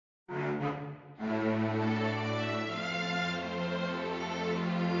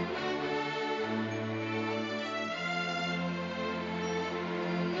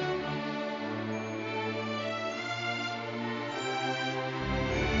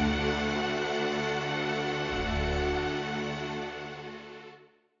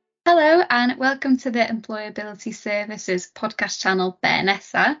Hello and welcome to the Employability Services podcast channel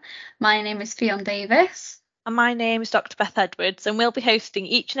BNSA. My name is Fionn Davis. And my name is Dr. Beth Edwards, and we'll be hosting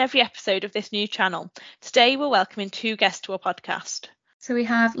each and every episode of this new channel. Today we're welcoming two guests to our podcast. So we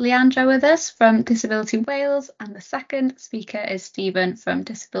have Leandra with us from Disability Wales, and the second speaker is Stephen from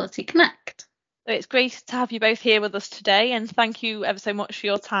Disability Connect. So it's great to have you both here with us today, and thank you ever so much for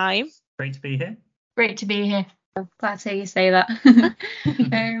your time. Great to be here. Great to be here. Glad to hear you say that.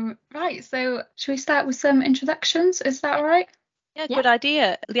 Right, so should we start with some introductions? Is that all right? Yeah, good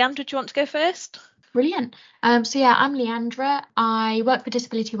idea. Leandra, do you want to go first? Brilliant. I'm Leandra. I work for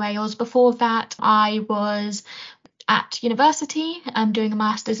Disability Wales. Before that, I was at university doing a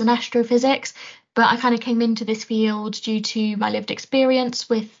master's in astrophysics, but I kind of came into this field due to my lived experience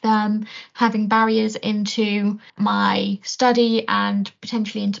with having barriers into my study and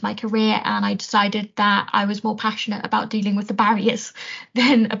potentially into my career, and I decided that I was more passionate about dealing with the barriers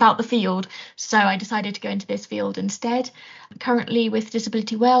than about the field, so I decided to go into this field instead. Currently with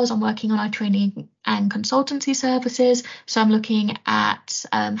Disability Wales, I'm working on our training and consultancy services, so I'm looking at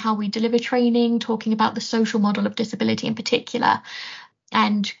how we deliver training, talking about the social model of disability in particular,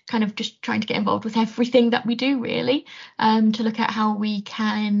 and kind of just trying to get involved with everything that we do, really, to look at how we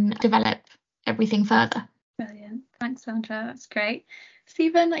can develop everything further. Brilliant. Thanks, Sandra. That's great.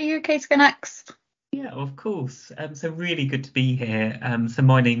 Stephen, are you okay to go next? Yeah, of course. So really good to be here. So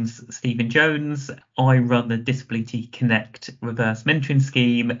my name's Stephen Jones. I run the Disability Connect reverse mentoring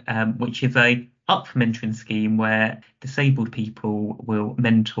scheme, which is a up mentoring scheme where disabled people will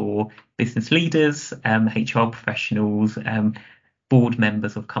mentor business leaders, HR professionals, board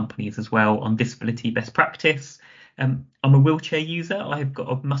members of companies as well on disability best practice. I'm a wheelchair user. I've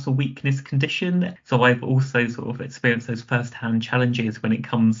got a muscle weakness condition, so I've also sort of experienced those first-hand challenges when it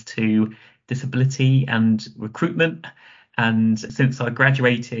comes to disability and recruitment. And since I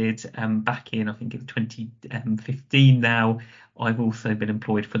graduated back in, I think it's 2015 now, I've also been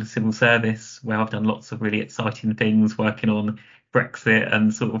employed for the civil service, where I've done lots of really exciting things, working on Brexit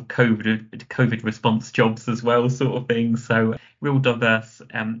and sort of COVID response jobs as well, sort of thing. So real diverse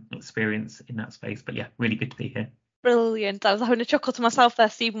experience in that space. But yeah, really good to be here. Brilliant. I was having a chuckle to myself there,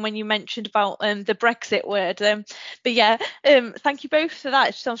 Stephen, when you mentioned about the Brexit word. But yeah, thank you both for that.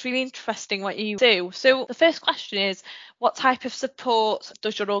 It sounds really interesting what you do. So the first question is, what type of support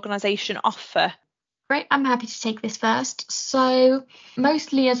does your organisation offer? Great, I'm happy to take this first. So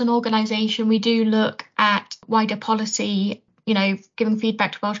mostly as an organisation, we do look at wider policy, giving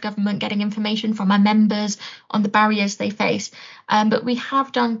feedback to Welsh Government, getting information from our members on the barriers they face. But we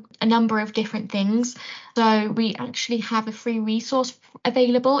have done a number of different things. So we actually have a free resource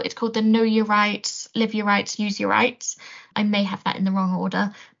available. It's called the Know Your Rights, Live Your Rights, Use Your Rights. I may have that in the wrong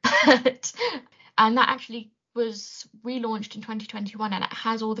order, and that actually was relaunched in 2021, and it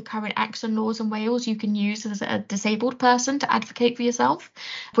has all the current acts and laws in Wales you can use as a disabled person to advocate for yourself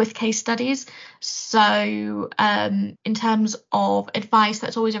with case studies. So in terms of advice,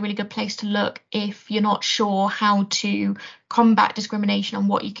 that's always a really good place to look if you're not sure how to combat discrimination and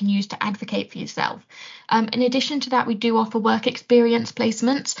what you can use to advocate for yourself. In addition to that, we do offer work experience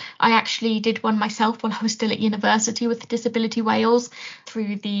placements. I actually did one myself while I was still at university with Disability Wales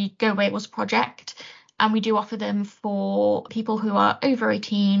through the Go Wales project. And we do offer them for people who are over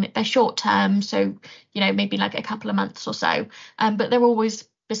 18. They're short term, so, maybe like a couple of months or so. But they're always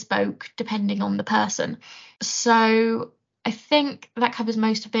bespoke depending on the person. So I think that covers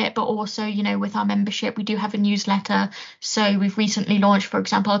most of it. But also, with our membership, we do have a newsletter. So we've recently launched, for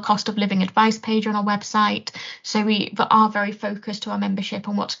example, a cost of living advice page on our website. So we are very focused to our membership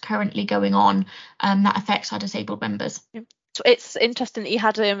on what's currently going on that affects our disabled members. Yep. So it's interesting that you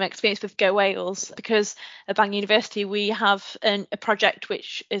had experience with Go Wales, because at Bang University we have a project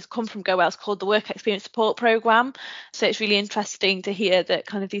which has come from Go Wales called the Work Experience Support Programme. So it's really interesting to hear that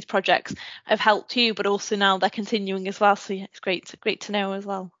kind of these projects have helped you, but also now they're continuing as well. So yeah, it's great to know as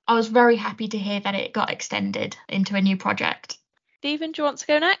well. I was very happy to hear that it got extended into a new project. Stephen, do you want to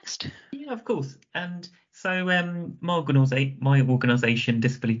go next? Yeah, of course. And so my organisation,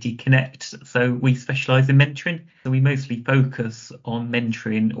 Disability Connect, so we specialise in mentoring. So we mostly focus on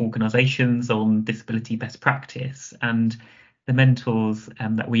mentoring organisations on disability best practice. And the mentors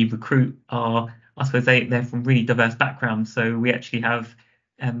that we recruit are, I suppose, they're from really diverse backgrounds. So we actually have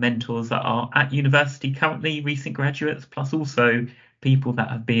mentors that are at university currently, recent graduates, plus also people that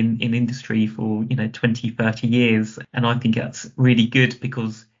have been in industry for 20, 30 years. And I think that's really good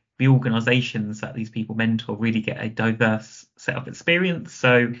because the organisations that these people mentor really get a diverse set of experience.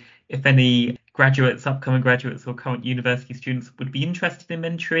 So if any upcoming graduates or current university students would be interested in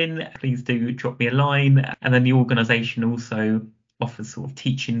mentoring, please do drop me a line. And then the organisation also offers sort of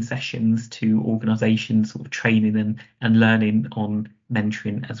teaching sessions to organisations, sort of training and learning on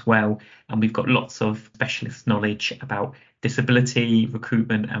mentoring as well. And we've got lots of specialist knowledge about disability,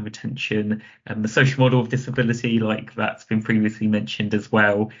 recruitment and retention, and the social model of disability, like that's been previously mentioned as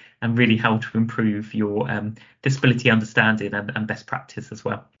well, and really how to improve your disability understanding and best practice as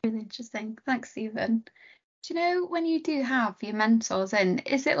well. Really interesting. Thanks, Stephen. Do you know, when you do have your mentors in,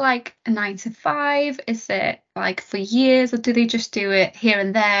 is it like a 9 to 5? Is it like for years, or do they just do it here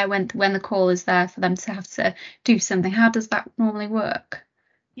and there when the call is there for them to have to do something? How does that normally work?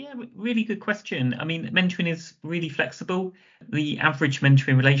 Yeah, really good question. I mean, mentoring is really flexible. The average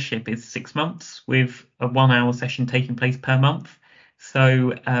mentoring relationship is 6 months with a 1 hour session taking place per month.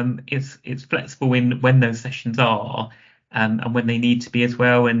 So it's flexible in when those sessions are and when they need to be as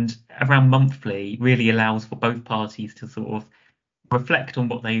well. And around monthly really allows for both parties to sort of reflect on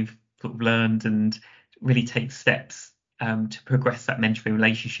what they've sort of learned and really take steps to progress that mentoring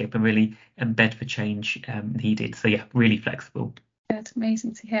relationship and really embed the change needed. So yeah, really flexible. Good,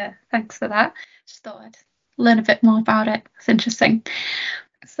 amazing to hear. Thanks for that. Just thought I'd learn a bit more about it. It's interesting.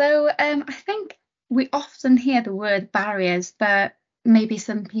 So I think we often hear the word barriers, but maybe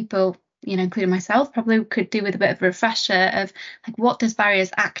some people, including myself, probably could do with a bit of a refresher of like, what does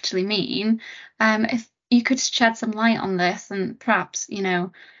barriers actually mean? If you could shed some light on this, and perhaps,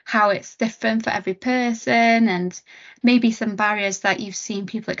 how it's different for every person, and maybe some barriers that you've seen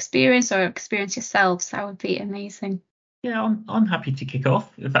people experience or experience yourselves, that would be amazing. Yeah, I'm happy to kick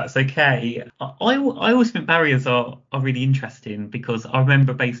off if that's okay. I always think barriers are really interesting because I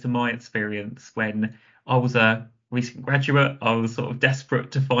remember, based on my experience, when I was a recent graduate, I was sort of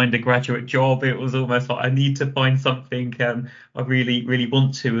desperate to find a graduate job. It was almost like I need to find something I really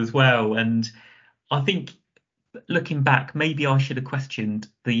want to as well. And I think, looking back, maybe I should have questioned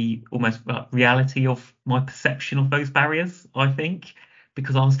the almost reality of my perception of those barriers, I think,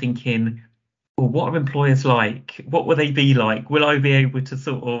 because I was thinking, well, what are employers like? What will they be like? Will I be able to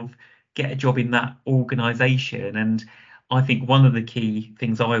sort of get a job in that organisation? And I think one of the key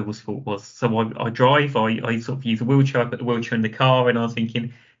things I always thought was, so I drive, I sort of use a wheelchair, I put the wheelchair in the car, and I was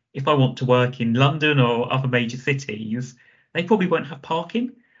thinking, if I want to work in London or other major cities, they probably won't have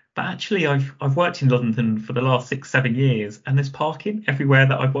parking. But actually, I've worked in London for the last 6-7 years, and there's parking everywhere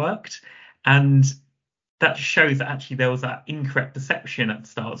that I've worked. And that just shows that actually there was that incorrect perception at the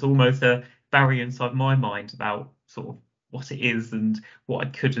start. It's almost a barrier inside my mind about sort of what it is and what I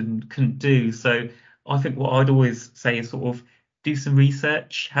could and couldn't do. So I think what I'd always say is sort of do some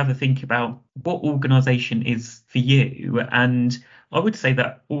research, have a think about what organisation is for you. And I would say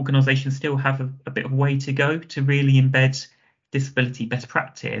that organisations still have a bit of a way to go to really embed disability best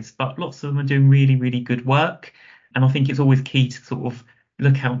practice, but lots of them are doing really good work. And I think it's always key to sort of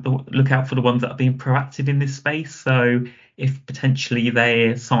look out for the ones that are being proactive in this space. So if potentially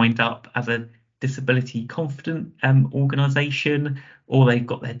they're signed up as a disability confident organisation, or they've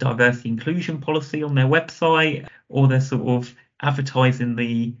got their diversity inclusion policy on their website, or they're sort of advertising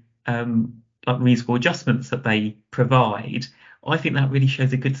the like reasonable adjustments that they provide, I think that really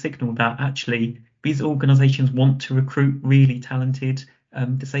shows a good signal that actually these organisations want to recruit really talented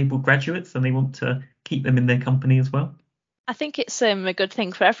disabled graduates, and they want to keep them in their company as well. I think it's a good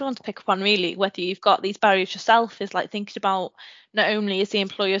thing for everyone to pick up on, really, whether you've got these barriers yourself, is like thinking about not only is the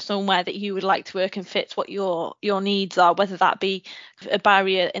employer somewhere that you would like to work and fits what your needs are, whether that be a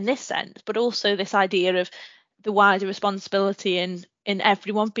barrier in this sense, but also this idea of the wider responsibility in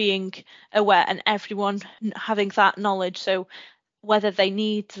everyone being aware and everyone having that knowledge. So whether they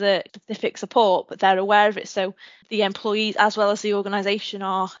need the specific support, but they're aware of it, so the employees as well as the organisation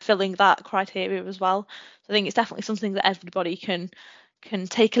are filling that criteria as well. So I think it's definitely something that everybody can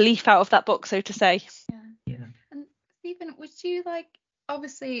take a leaf out of that book, so to say. Yeah. And Stephen, would you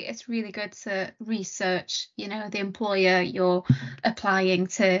obviously it's really good to research, the employer you're applying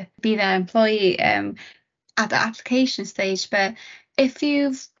to be their employee at the application stage, but if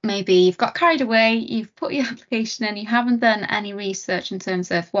you've got carried away, you've put your application in, you haven't done any research in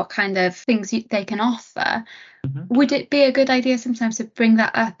terms of what kind of things they can offer, would it be a good idea sometimes to bring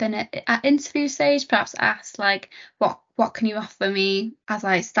that up in at interview stage, perhaps ask what can you offer me as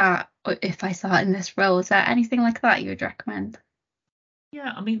I start, or if I start in this role? Is there anything like that you would recommend?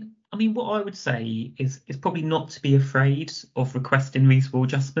 Yeah, I mean what I would say is probably not to be afraid of requesting reasonable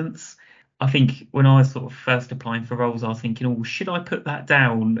adjustments. I think when I was sort of first applying for roles, I was thinking, oh, should I put that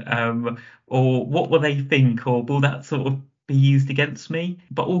down? Or what will they think? Or will that sort of be used against me?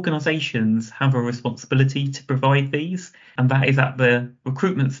 But organisations have a responsibility to provide these, and that is at the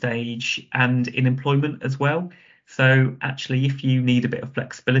recruitment stage and in employment as well. So actually, if you need a bit of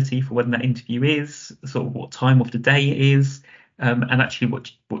flexibility for when that interview is, sort of what time of the day it is, and actually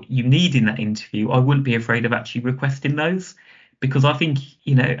what you need in that interview, I wouldn't be afraid of actually requesting those, because I think,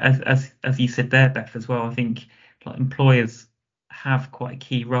 as you said there, Beth, as well, I think like employers have quite a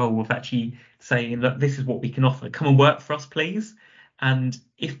key role of actually saying, look, this is what we can offer, come and work for us, please. And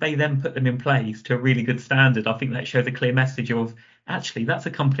if they then put them in place to a really good standard, I think that shows a clear message of, actually, that's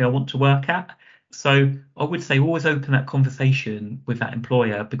a company I want to work at. So I would say always open that conversation with that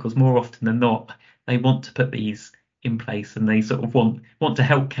employer, because more often than not, they want to put these in place, and they sort of want to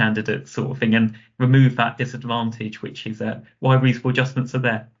help candidates, sort of thing, and remove that disadvantage, which is why reasonable adjustments are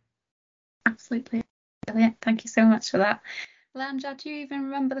there. Absolutely. Brilliant. Thank you so much for that. Lanja, do you even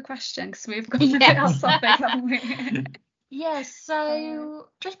remember the question? Because we've gone a bit off topic, haven't we? Yes, so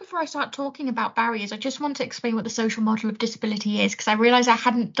just before I start talking about barriers, I just want to explain what the social model of disability is, because I realised I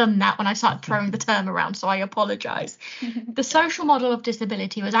hadn't done that when I started throwing the term around, so I apologise. The social model of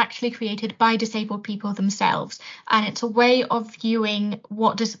disability was actually created by disabled people themselves, and it's a way of viewing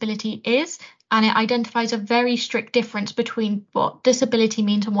what disability is, and it identifies a very strict difference between what disability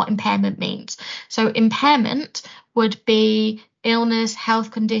means and what impairment means. So impairment would be illness, health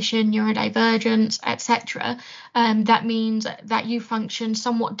condition, neurodivergence, etc. That means that you function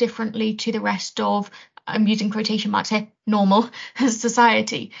somewhat differently to the rest of, I'm using quotation marks here, normal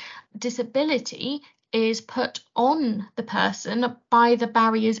society. Disability is put on the person by the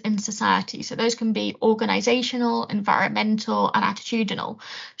barriers in society. So those can be organisational, environmental, and attitudinal.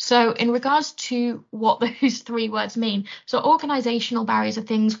 So in regards to what those three words mean, so organisational barriers are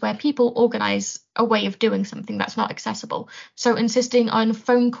things where people organise a way of doing something that's not accessible. So insisting on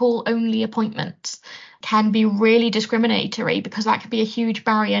phone call only appointments can be really discriminatory, because that can be a huge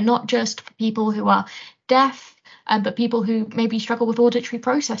barrier, not just for people who are deaf, but people who maybe struggle with auditory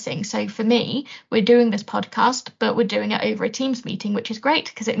processing. So for me, we're doing this podcast, but we're doing it over a Teams meeting, which is great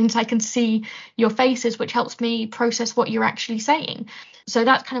because it means I can see your faces, which helps me process what you're actually saying. So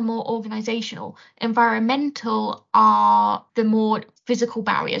that's kind of more organizational. Environmental are the more physical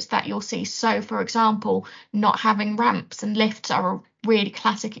barriers that you'll see. So for example, not having ramps and lifts are a really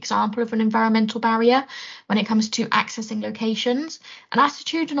classic example of an environmental barrier when it comes to accessing locations. And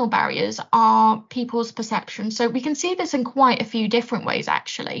attitudinal barriers are people's perceptions. So we can see this in quite a few different ways,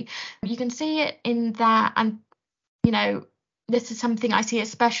 actually. You can see it in that, and this is something I see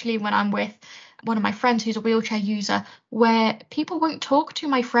especially when I'm with one of my friends who's a wheelchair user, where people won't talk to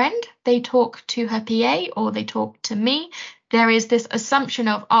my friend, they talk to her PA or they talk to me. There is this assumption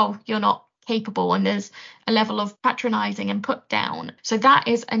of, oh, you're not capable, and there's a level of patronizing and put down. So that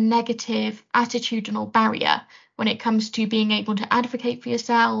is a negative attitudinal barrier when it comes to being able to advocate for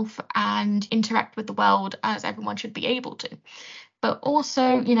yourself and interact with the world as everyone should be able to. But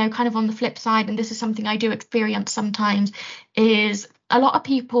also, kind of on the flip side, and this is something I do experience sometimes, is a lot of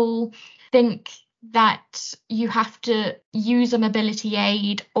people think that you have to use a mobility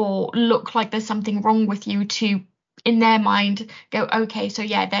aid or look like there's something wrong with you to, in their mind, go, okay, so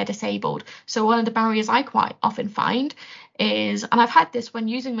yeah, they're disabled. So one of the barriers I quite often find is, and I've had this when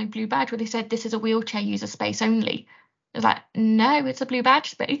using my blue badge, where they said this is a wheelchair user space only. It's like, no, it's a blue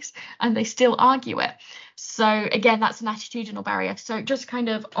badge space, and they still argue it. So again, that's an attitudinal barrier. So just kind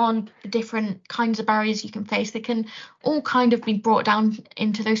of on the different kinds of barriers you can face, they can all kind of be brought down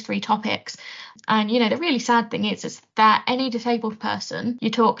into those three topics. And the really sad thing is that any disabled person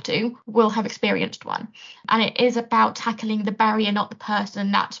you talk to will have experienced one, and it is about tackling the barrier, not the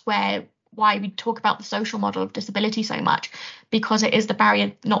person. That's why we talk about the social model of disability so much, because it is the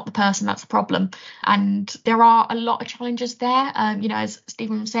barrier, not the person, that's the problem. And there are a lot of challenges there, as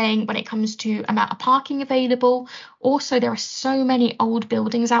Stephen was saying, when it comes to amount of parking available. Also, there are so many old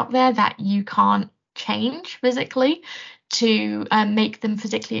buildings out there that you can't change physically to make them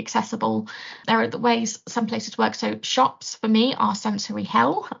physically accessible. There are the ways some places work. So shops for me are sensory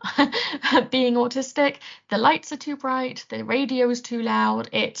hell. Being autistic, the lights are too bright, the radio is too loud,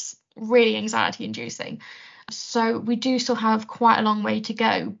 it's really anxiety inducing. So we do still have quite a long way to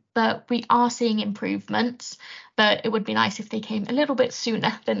go, but we are seeing improvements. But it would be nice if they came a little bit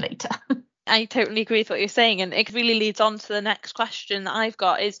sooner than later. I totally agree with what you're saying, and it really leads on to the next question that I've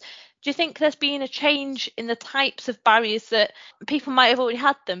got is, do you think there's been a change in the types of barriers that people might have already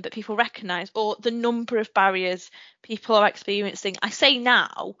had them but people recognise, or the number of barriers people are experiencing? I say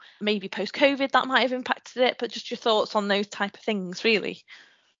now, maybe post-COVID that might have impacted it, but just your thoughts on those type of things, really.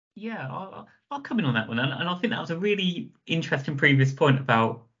 Yeah, I'll come in on that one. And I think that was a really interesting previous point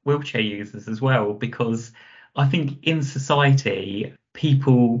about wheelchair users as well, because I think in society,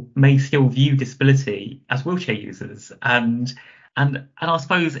 people may still view disability as wheelchair users. And I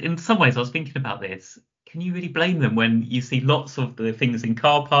suppose in some ways I was thinking about this. Can you really blame them when you see lots of the things in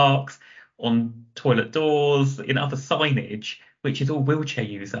car parks, on toilet doors, in other signage, which is all wheelchair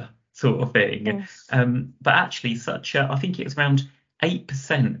user sort of thing. Yes. But actually, I think it's around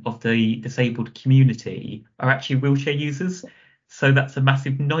 8% of the disabled community are actually wheelchair users. So that's a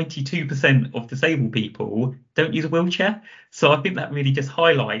massive 92% of disabled people don't use a wheelchair. So I think that really just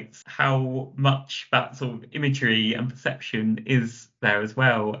highlights how much that sort of imagery and perception is there as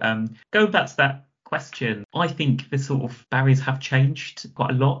well. Going back to that question, I think the sort of barriers have changed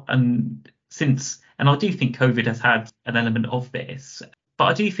quite a lot. And I do think COVID has had an element of this, but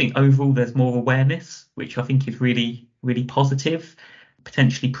I do think overall there's more awareness, which I think is really, really positive.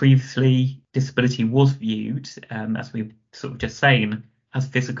 Potentially previously disability was viewed, as we were sort of just saying, as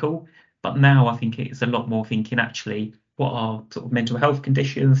physical, but now I think it's a lot more thinking actually what are sort of mental health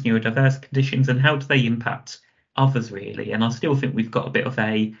conditions, neurodiverse conditions, and how do they impact others really. And I still think we've got a bit of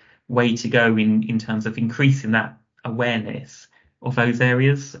a way to go in terms of increasing that awareness of those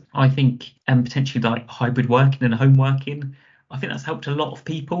areas. I think potentially like hybrid working and home working, I think that's helped a lot of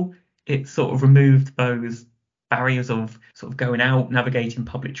people. It sort of removed those barriers of sort of going out, navigating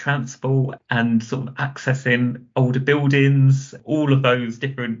public transport and sort of accessing older buildings, all of those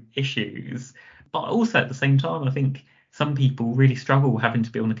different issues. But also at the same time, I think some people really struggle having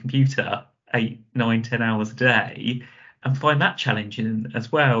to be on a computer 8, 9, 10 hours a day and find that challenging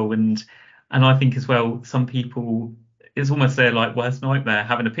as well. And I think as well, some people, it's almost their like worst nightmare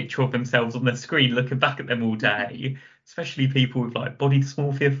having a picture of themselves on their screen looking back at them all day, especially people with like body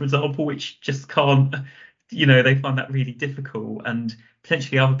dysmorphia, for example, which just can't, they find that really difficult. And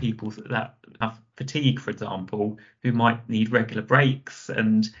potentially other people that have fatigue, for example, who might need regular breaks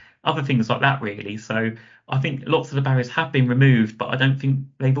and other things like that, really. So I think lots of the barriers have been removed, but I don't think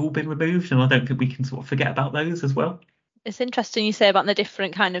they've all been removed. And I don't think we can sort of forget about those as well. It's interesting you say about the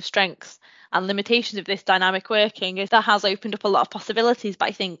different kind of strengths and limitations of this dynamic working. That has opened up a lot of possibilities, but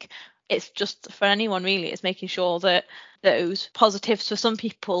I think it's just for anyone really, it's making sure that those positives for some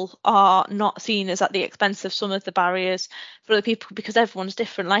people are not seen as at the expense of some of the barriers for other people, because everyone's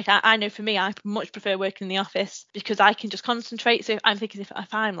different. Like I know for me, I much prefer working in the office because I can just concentrate. So I'm thinking if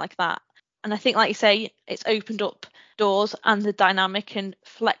I'm like that. And I think, like you say, it's opened up doors, and the dynamic and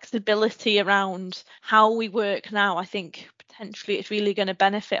flexibility around how we work now, I think potentially it's really going to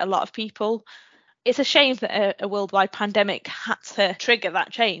benefit a lot of people. It's a shame that a worldwide pandemic had to trigger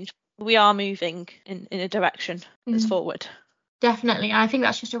that change. We are moving in a direction that's forward. Definitely. I think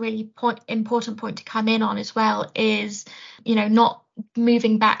that's just a really important point to come in on as well, is, not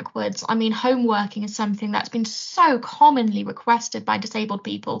moving backwards. I mean, home working is something that's been so commonly requested by disabled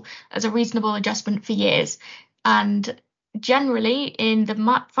people as a reasonable adjustment for years. And generally, in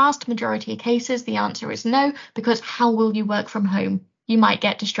the vast majority of cases, the answer is no, because how will you work from home? You might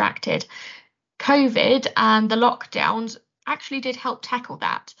get distracted. COVID and the lockdowns actually did help tackle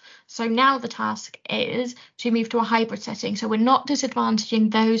that. So now the task is to move to a hybrid setting. So we're not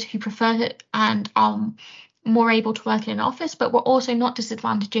disadvantaging those who prefer it and are more able to work in an office, but we're also not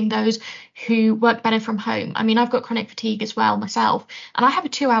disadvantaging those who work better from home. I mean, I've got chronic fatigue as well myself, and I have a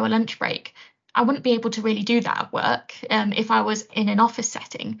 2-hour lunch break. I wouldn't be able to really do that at work if I was in an office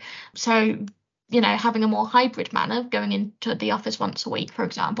setting. So having a more hybrid manner, going into the office once a week, for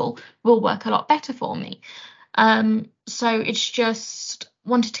example, will work a lot better for me. So it's just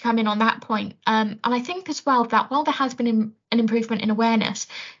wanted to come in on that point. And I think as well that while there has been an improvement in awareness,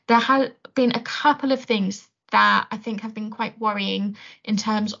 there have been a couple of things that I think have been quite worrying in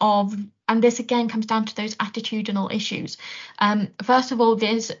terms of, and this again comes down to those attitudinal issues. First of all,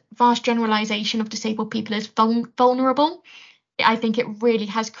 there's vast generalization of disabled people as vulnerable. I think it really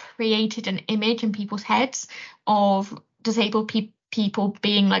has created an image in people's heads of disabled people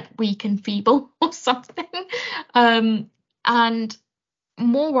being like weak and feeble or something. And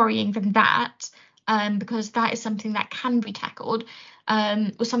more worrying than that, because that is something that can be tackled,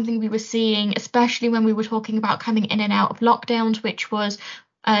 was something we were seeing, especially when we were talking about coming in and out of lockdowns, which was,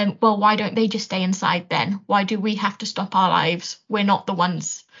 well, why don't they just stay inside then? Why do we have to stop our lives? We're not the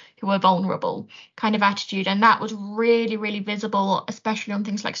ones who are vulnerable kind of attitude. And that was really, really visible, especially on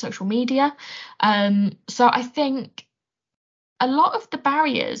things like social media. So I think a lot of the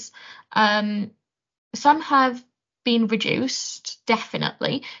barriers, some have been reduced,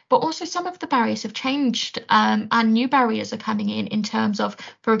 definitely, but also some of the barriers have changed, and new barriers are coming in terms of,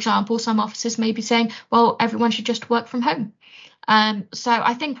 for example, some offices may be saying, well, everyone should just work from home. So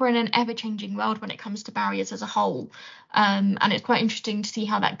I think we're in an ever-changing world when it comes to barriers as a whole, and it's quite interesting to see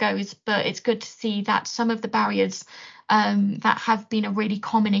how that goes. But it's good to see that some of the barriers that have been a really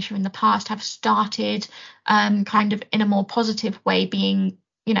common issue in the past have started kind of in a more positive way being,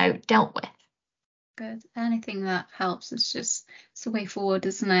 dealt with. Good. Anything that helps is just, it's the way forward,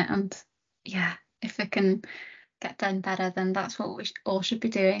 isn't it? And yeah, if it can get done better, then that's what we all should be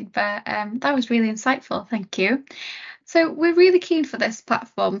doing. But that was really insightful. Thank you. So we're really keen for this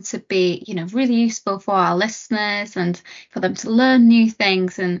platform to be, really useful for our listeners and for them to learn new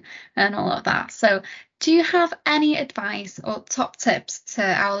things and all of that. So do you have any advice or top tips to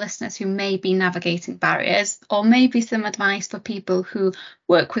our listeners who may be navigating barriers, or maybe some advice for people who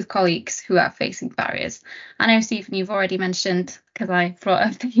work with colleagues who are facing barriers? I know, Stephen, you've already mentioned, because I brought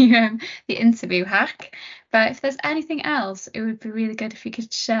up the interview hack, but if there's anything else, it would be really good if you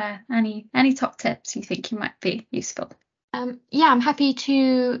could share any top tips you think you might be useful. Yeah, I'm happy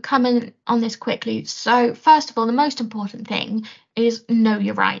to come in on this quickly. So first of all, the most important thing is know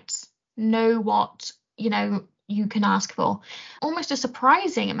your rights. Know what, you can ask for. Almost a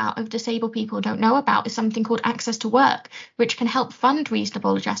surprising amount of disabled people don't know about is something called access to work, which can help fund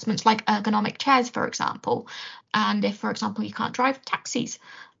reasonable adjustments like ergonomic chairs, for example. And if, for example, you can't drive, taxis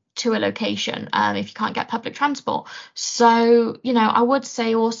to a location if you can't get public transport. So, I would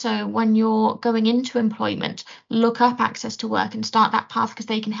say also when you're going into employment, look up access to work and start that path, because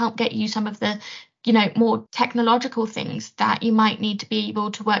they can help get you some of the more technological things that you might need to be able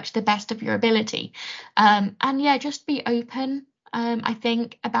to work to the best of your ability. And yeah, just be open, I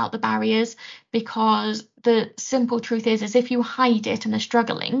think, about the barriers, because the simple truth is if you hide it and are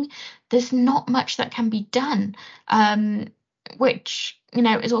struggling, there's not much that can be done, which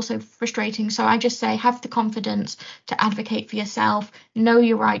is also frustrating. So I just say have the confidence to advocate for yourself, know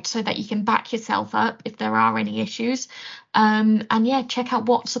your rights so that you can back yourself up if there are any issues, and yeah, check out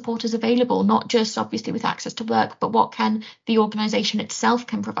what support is available, not just obviously with access to work, but what can the organisation itself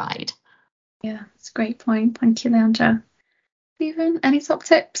can provide. Yeah, it's a great point. Thank you, Leandra. Stephen, any top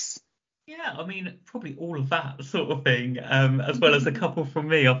tips? Yeah, I mean, probably all of that sort of thing, as well as a couple from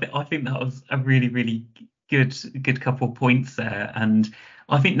me. I think that was a really, really good couple of points there. And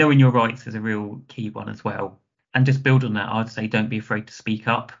I think knowing your rights is a real key one as well. And just build on that, I'd say don't be afraid to speak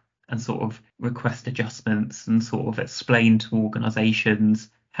up and sort of request adjustments and sort of explain to organisations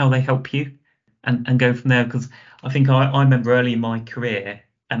how they help you and go from there. Because I think I remember early in my career,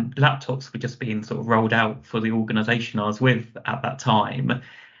 laptops were just being sort of rolled out for the organisation I was with at that time.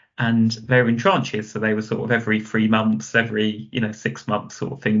 And they were in tranches, so they were sort of every 3 months, every 6 months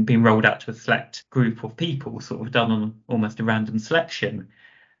sort of thing, being rolled out to a select group of people, sort of done on almost a random selection.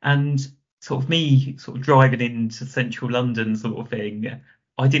 And sort of me sort of driving into central London sort of thing,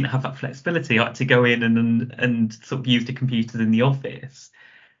 I didn't have that flexibility. I had to go in and sort of use the computers in the office.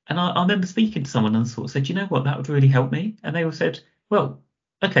 And I remember speaking to someone and sort of said, you know what, that would really help me. And they all said, well,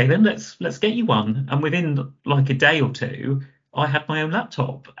 okay, then let's get you one. And within like a day or two, I had my own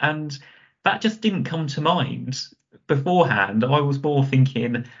laptop, and that just didn't come to mind beforehand. I was more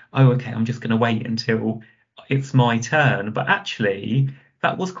thinking, oh, okay, I'm just going to wait until it's my turn. But actually,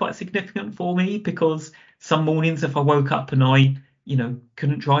 that was quite significant for me, because some mornings, if I woke up and I,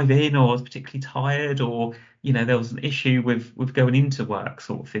 couldn't drive in, or I was particularly tired, or there was an issue with going into work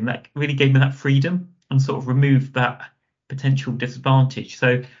sort of thing, that really gave me that freedom and sort of removed that potential disadvantage.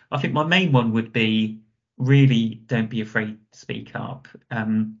 So I think my main one would be really don't be afraid to speak up.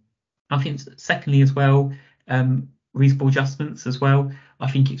 I think secondly as well, reasonable adjustments as well. I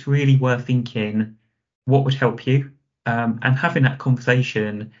think it's really worth thinking what would help you, and having that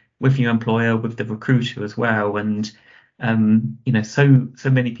conversation with your employer, with the recruiter as well. And so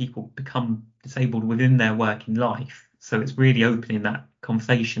many people become disabled within their working life, so it's really opening that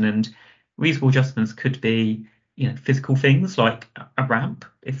conversation. And reasonable adjustments could be physical things like a ramp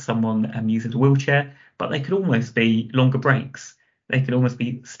if someone uses a wheelchair, but they could almost be longer breaks. They could almost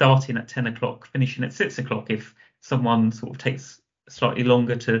be starting at 10 o'clock, finishing at 6 o'clock if someone sort of takes slightly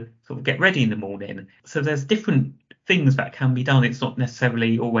longer to sort of get ready in the morning. So there's different things that can be done. It's not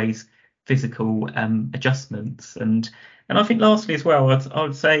necessarily always physical adjustments. And I think lastly as well, I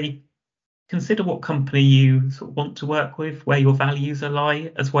would say consider what company you sort of want to work with, where your values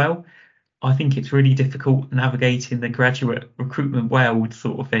lie as well. I think it's really difficult navigating the graduate recruitment world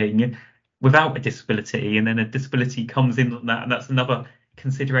sort of thing without a disability, and then a disability comes in on that, and that's another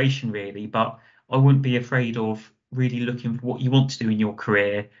consideration really. But I wouldn't be afraid of really looking for what you want to do in your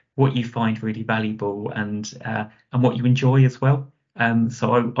career, what you find really valuable, and what you enjoy as well.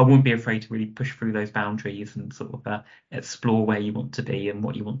 So I wouldn't be afraid to really push through those boundaries and sort of explore where you want to be and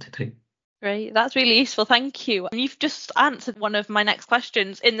what you want to do. Great, that's really useful, thank you. And you've just answered one of my next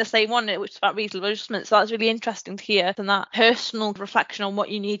questions in the same one, which is about reasonable adjustments. So that's really interesting to hear, and that personal reflection on what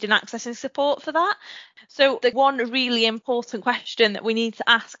you need in accessing support for that. So the one really important question that we need to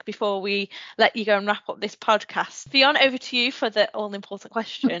ask before we let you go and wrap up this podcast. Fiona, over to you for the all-important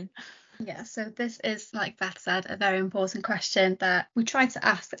question. Yeah, so this is, like Beth said, a very important question that we try to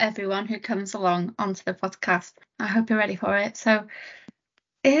ask everyone who comes along onto the podcast. I hope you're ready for it. So,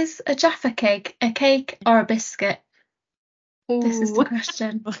 is a Jaffa cake a cake or a biscuit? This is the Ooh.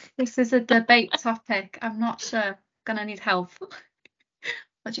 question. This is a debate topic. I'm not sure. Gonna need help.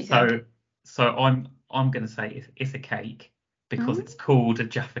 What do you think? So I'm going to say it's a cake because Mm, it's called a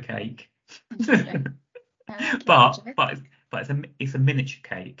Jaffa cake. interesting. I like your but logic. it's a miniature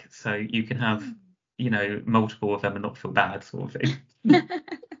cake, so you can have multiple of them and not feel bad, sort of thing.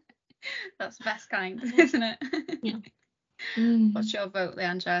 That's the best kind, isn't it? Yeah. What's your vote,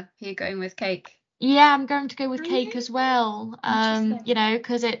 Leandra? Are you going with cake? Yeah, I'm going to go with Are cake you? as well. Interesting.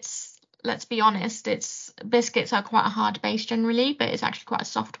 Because let's be honest, it's biscuits are quite a hard base generally, but it's actually quite a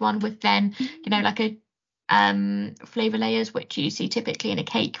soft one with then, like a flavor layers, which you see typically in a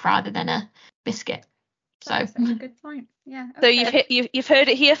cake rather than a biscuit. So That's a good point. Yeah. So Okay. you've heard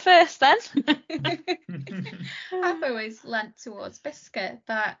it here first then. I've always leant towards biscuit,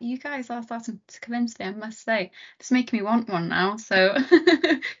 but you guys are starting to convince me, I must say. It's making me want one now, so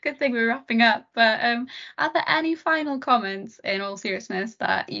good thing we're wrapping up. But are there any final comments, in all seriousness,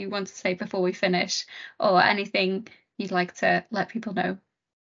 that you want to say before we finish, or anything you'd like to let people know?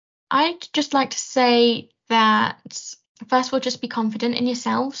 I'd just like to say that first of all, just be confident in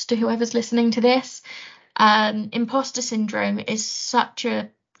yourselves to whoever's listening to this. Imposter syndrome is such a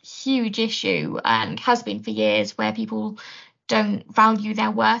huge issue and has been for years, where people don't value their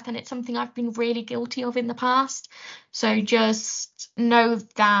worth, and it's something I've been really guilty of in the past. So just know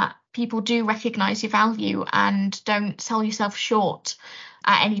that people do recognize your value, and don't sell yourself short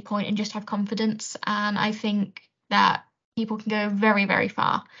at any point, and just have confidence. And I think that people can go very, very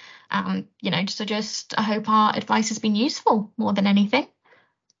far. So just I hope our advice has been useful more than anything.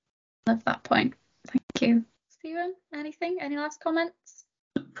 Love that point. Thank you. Stephen, anything? Any last comments?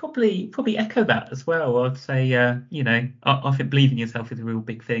 Probably echo that as well. I'd say, I think believing yourself is a real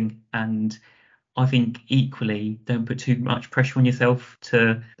big thing, and I think equally don't put too much pressure on yourself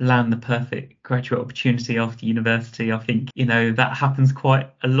to land the perfect graduate opportunity after university. I think that happens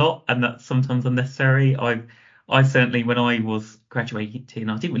quite a lot, and that's sometimes unnecessary. I certainly, when I was graduating,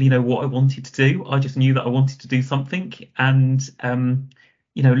 I didn't really know what I wanted to do. I just knew that I wanted to do something, and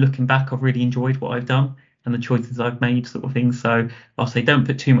looking back, I've really enjoyed what I've done and the choices I've made, sort of thing. So I'll say don't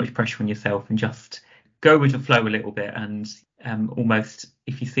put too much pressure on yourself, and just go with the flow a little bit, and almost,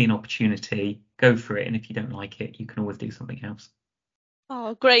 if you see an opportunity, go for it, and if you don't like it, you can always do something else.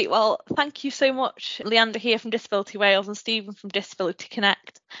 Oh, great. Well, thank you so much, Leander here from Disability Wales and Stephen from Disability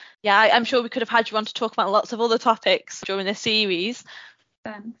Connect. Yeah, I'm sure we could have had you on to talk about lots of other topics during this series.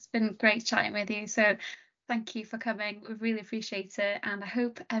 It's been great chatting with you. So thank you for coming. We really appreciate it. And I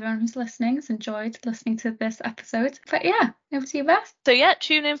hope everyone who's listening has enjoyed listening to this episode. But yeah, over to you, Beth. So yeah,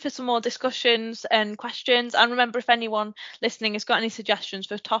 tune in for some more discussions and questions. And remember, if anyone listening has got any suggestions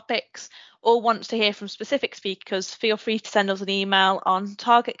for topics or wants to hear from specific speakers, feel free to send us an email on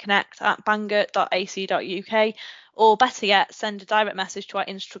targetconnect@bangor.ac.uk, or better yet, send a direct message to our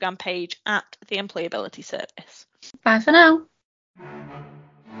Instagram page @the Employability Service. Bye for now.